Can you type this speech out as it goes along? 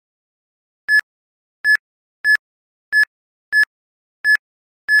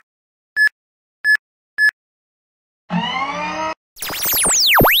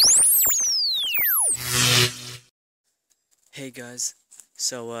Hey guys,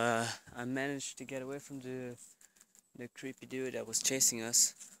 so I managed to get away from the creepy dude that was chasing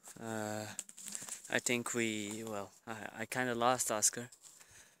us. I think I kind of lost Oscar,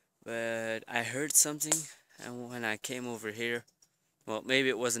 but I heard something, and when I came over here, well, maybe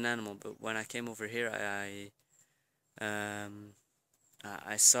it was an animal, but when I came over here, I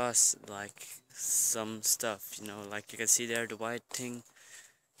saw like some stuff, like you can see there, the white thing.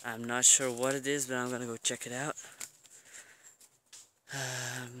 I'm not sure what it is, but I'm gonna go check it out.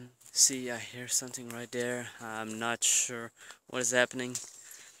 See, I hear something right there. I'm not sure what is happening.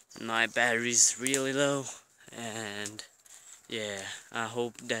 My battery's really low, and yeah, I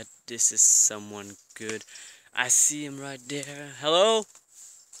hope that this is someone good. I see him right there. Hello?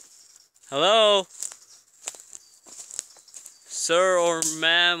 Hello? Sir or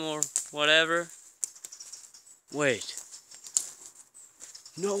ma'am or whatever? Wait.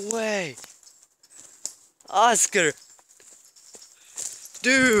 No way! Oscar!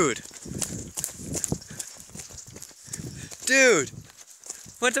 Dude! Dude!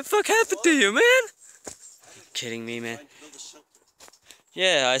 What the fuck happened to you, man? You're kidding me, man.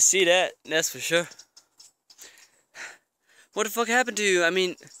 Yeah, I see that. That's for sure. What the fuck happened to you? I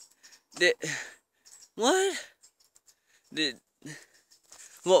mean, what?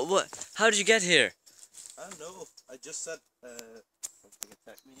 What? How did you get here? I don't know. I just said something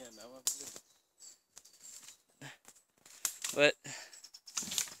attacked me and now I'm here. What?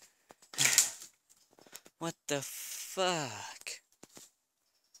 What the fuck?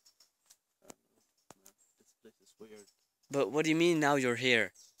 This place is weird. But what do you mean now you're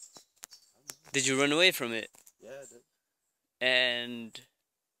here? Did you run away from it? Yeah, I did. And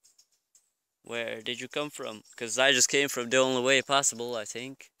where did you come from? Because I just came from the only way possible, I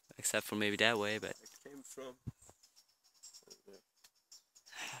think. Except for maybe that way, but... I came from over there.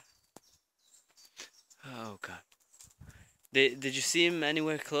 Oh, God. Did you see him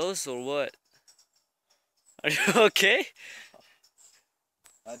anywhere close, or what? Are you okay?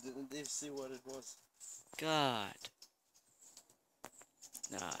 I didn't even see what it was. God.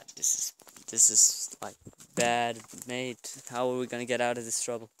 Nah, this is like bad, mate. How are we gonna get out of this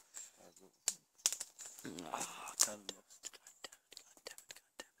trouble? I don't know. God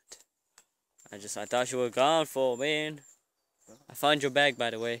damn it. I thought you were gone for, man. I found your bag, by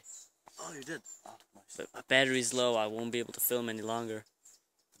the way. Oh, you did? Oh, nice. But my battery's low. I won't be able to film any longer.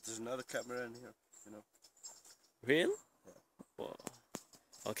 There's another camera in here, you know. Really? Yeah. Whoa.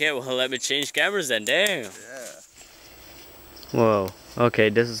 Okay, well, let me change cameras then. Damn. Yeah. Whoa. Okay,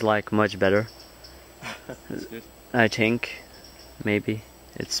 this is like much better. That's good. I think. Maybe.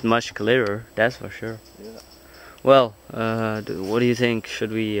 It's much clearer, that's for sure. Yeah. Well, what do you think?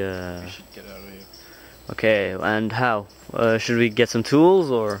 Should we... We should get out of here. Okay, and how? Should we get some tools,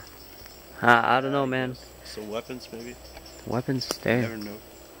 or... I don't know, man. Some weapons, maybe? Weapons? You Damn. never know.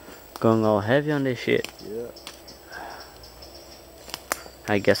 Going all heavy on this shit. Yeah.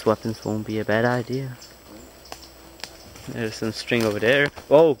 I guess weapons won't be a bad idea. There's some string over there.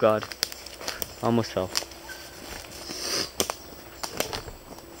 Oh, God. Almost fell.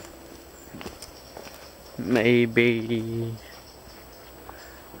 Maybe...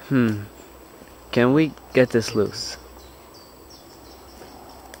 Can we get this loose?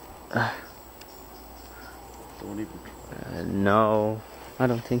 Don't even try. No, I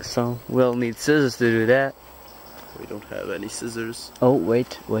don't think so. We'll need scissors to do that. We don't have any scissors. Oh,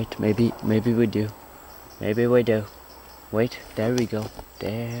 wait, maybe we do. Maybe we do. Wait, there we go.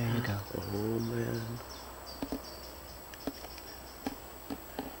 There you go. Oh, man.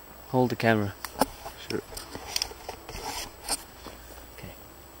 Hold the camera. Sure.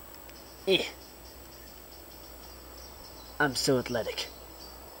 Okay. I'm so athletic.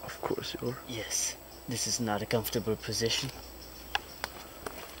 Of course you are. Yes, this is not a comfortable position.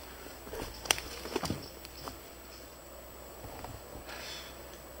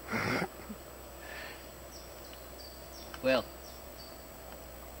 Well,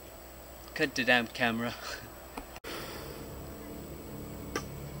 cut the damn camera.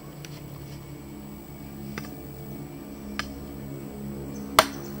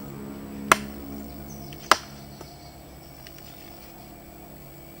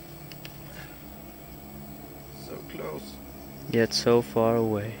 So close. Yet so far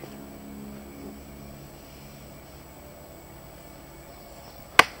away.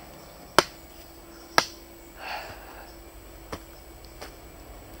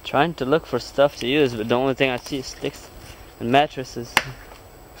 Trying to look for stuff to use, but the only thing I see is sticks and mattresses.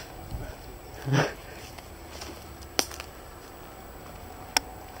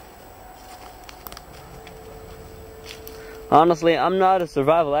 Honestly, I'm not a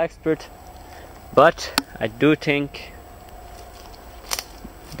survival expert, but I do think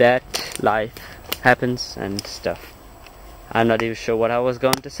that life happens and stuff. I'm not even sure what I was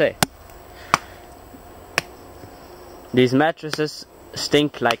going to say. These mattresses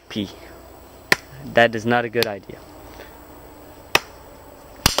stink like pee. That is not a good idea.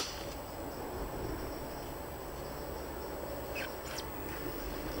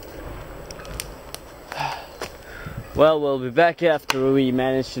 Well, we'll be back after we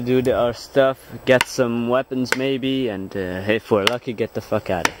manage to do our stuff, get some weapons maybe, and if we're lucky, get the fuck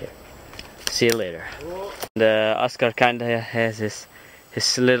out of here. See you later. And, Oscar kinda has his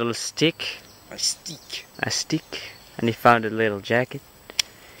little stick. A stick. A stick. And he found a little jacket.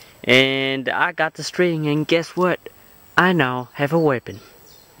 And I got the string, and guess what? I now have a weapon.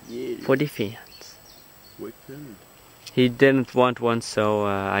 Yeah. For defense. Weapon. He didn't want one, so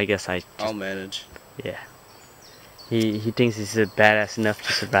I guess I'll manage. Yeah. He thinks he's badass enough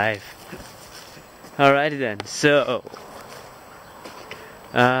to survive. Alrighty then, so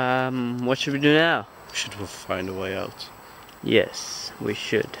what should we do now? Should we find a way out? Yes, we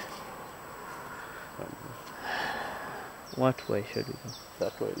should. What way should we go?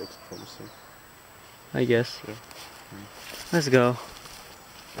 That way looks promising. I guess. Yeah. Let's go.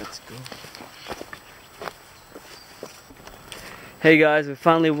 Let's go. Hey guys, we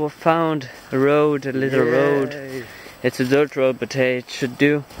finally found a road, a little road. It's a dirt road, but hey, it should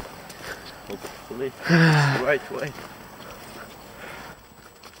do. Hopefully, it's the right way.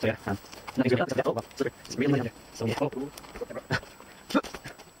 So yeah, it's really under. So yeah. Oh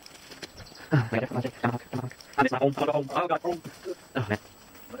man.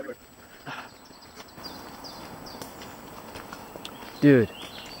 Dude,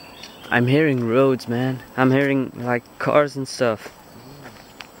 I'm hearing roads, man. I'm hearing like cars and stuff.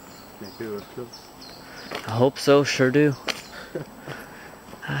 Maybe we're close. I hope so, sure do.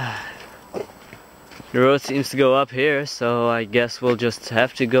 The road seems to go up here, so I guess we'll just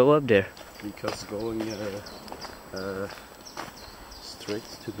have to go up there. Because going straight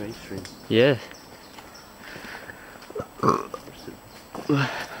to mainstream. Yeah. Okay.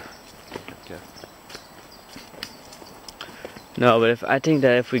 No, but I think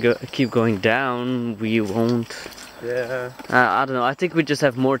that if we keep going down, we won't. Yeah. I don't know. I think we just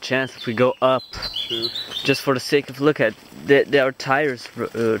have more chance if we go up. True. Just for the sake of look at there are tires,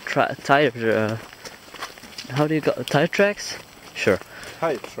 how do you go? Tire tracks? Sure.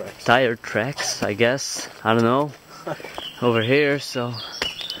 Tire tracks. Tire tracks, I guess. I don't know. Over here, so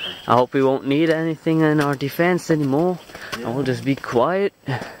I hope we won't need anything in our defense anymore. Yeah. I will just be quiet.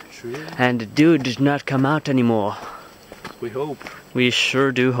 True. And the dude does not come out anymore. We hope. We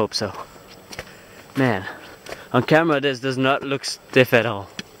sure do hope so. Man, on camera this does not look stiff at all.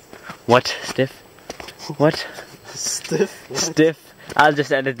 What? Stiff? What? Stiff? What? Stiff? I'll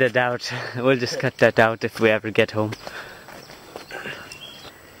just edit that out. We'll just cut that out if we ever get home.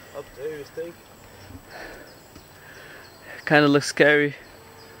 Up there, you think? Kinda looks scary.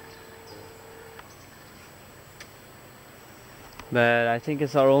 But I think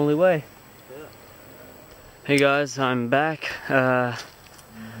it's our only way. Yeah. Hey guys, I'm back.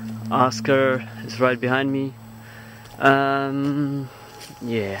 Oscar is right behind me.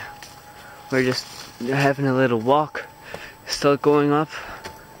 Yeah. We're just having a little walk. Still going up.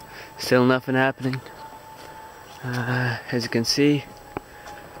 Still nothing happening. As you can see,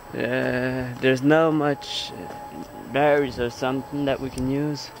 there's not much berries or something that we can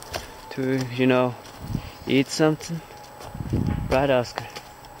use to, you know, eat something. Right, Oscar?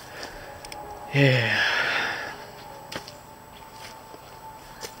 Yeah.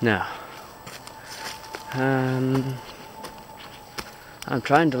 Now, I'm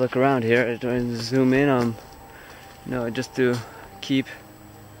trying to look around here, trying to zoom in on, you know, just to keep.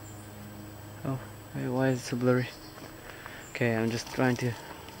 Oh, wait, why is it so blurry? Okay, I'm just trying to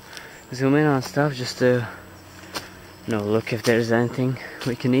zoom in on stuff just to, you know, look if there's anything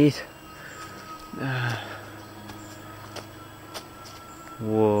we can eat.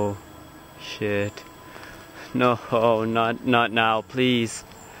 Whoa, shit. No, not now, please.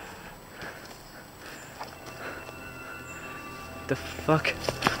 The fuck?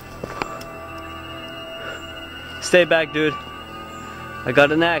 Stay back, dude. I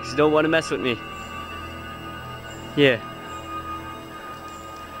got an axe. You don't want to mess with me. Yeah.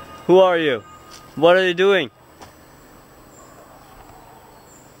 Who are you? What are you doing?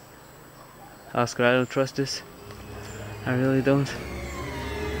 Oscar, I don't trust this. I really don't.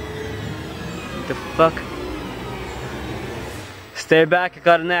 What the fuck? Stay back, I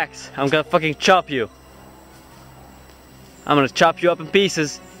got an axe. I'm gonna fucking chop you. I'm gonna chop you up in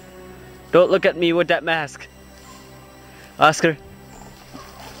pieces. Don't look at me with that mask. Oscar.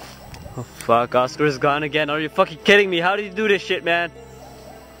 Oh fuck, Oscar is gone again. Are you fucking kidding me? How do you do this shit, man?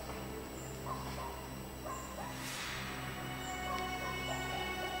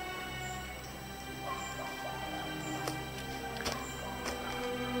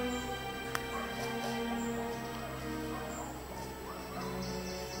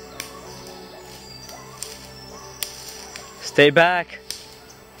 Stay back.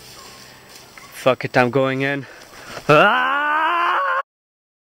 Fuck it, I'm going in. Ah!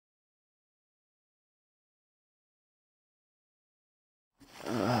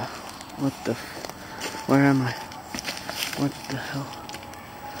 What the where am I? What the hell?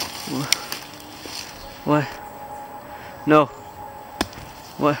 What? No.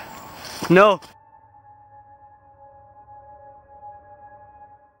 What? No!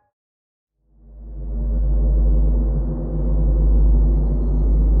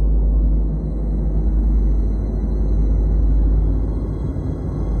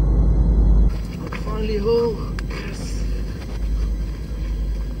 Finally home. Yes.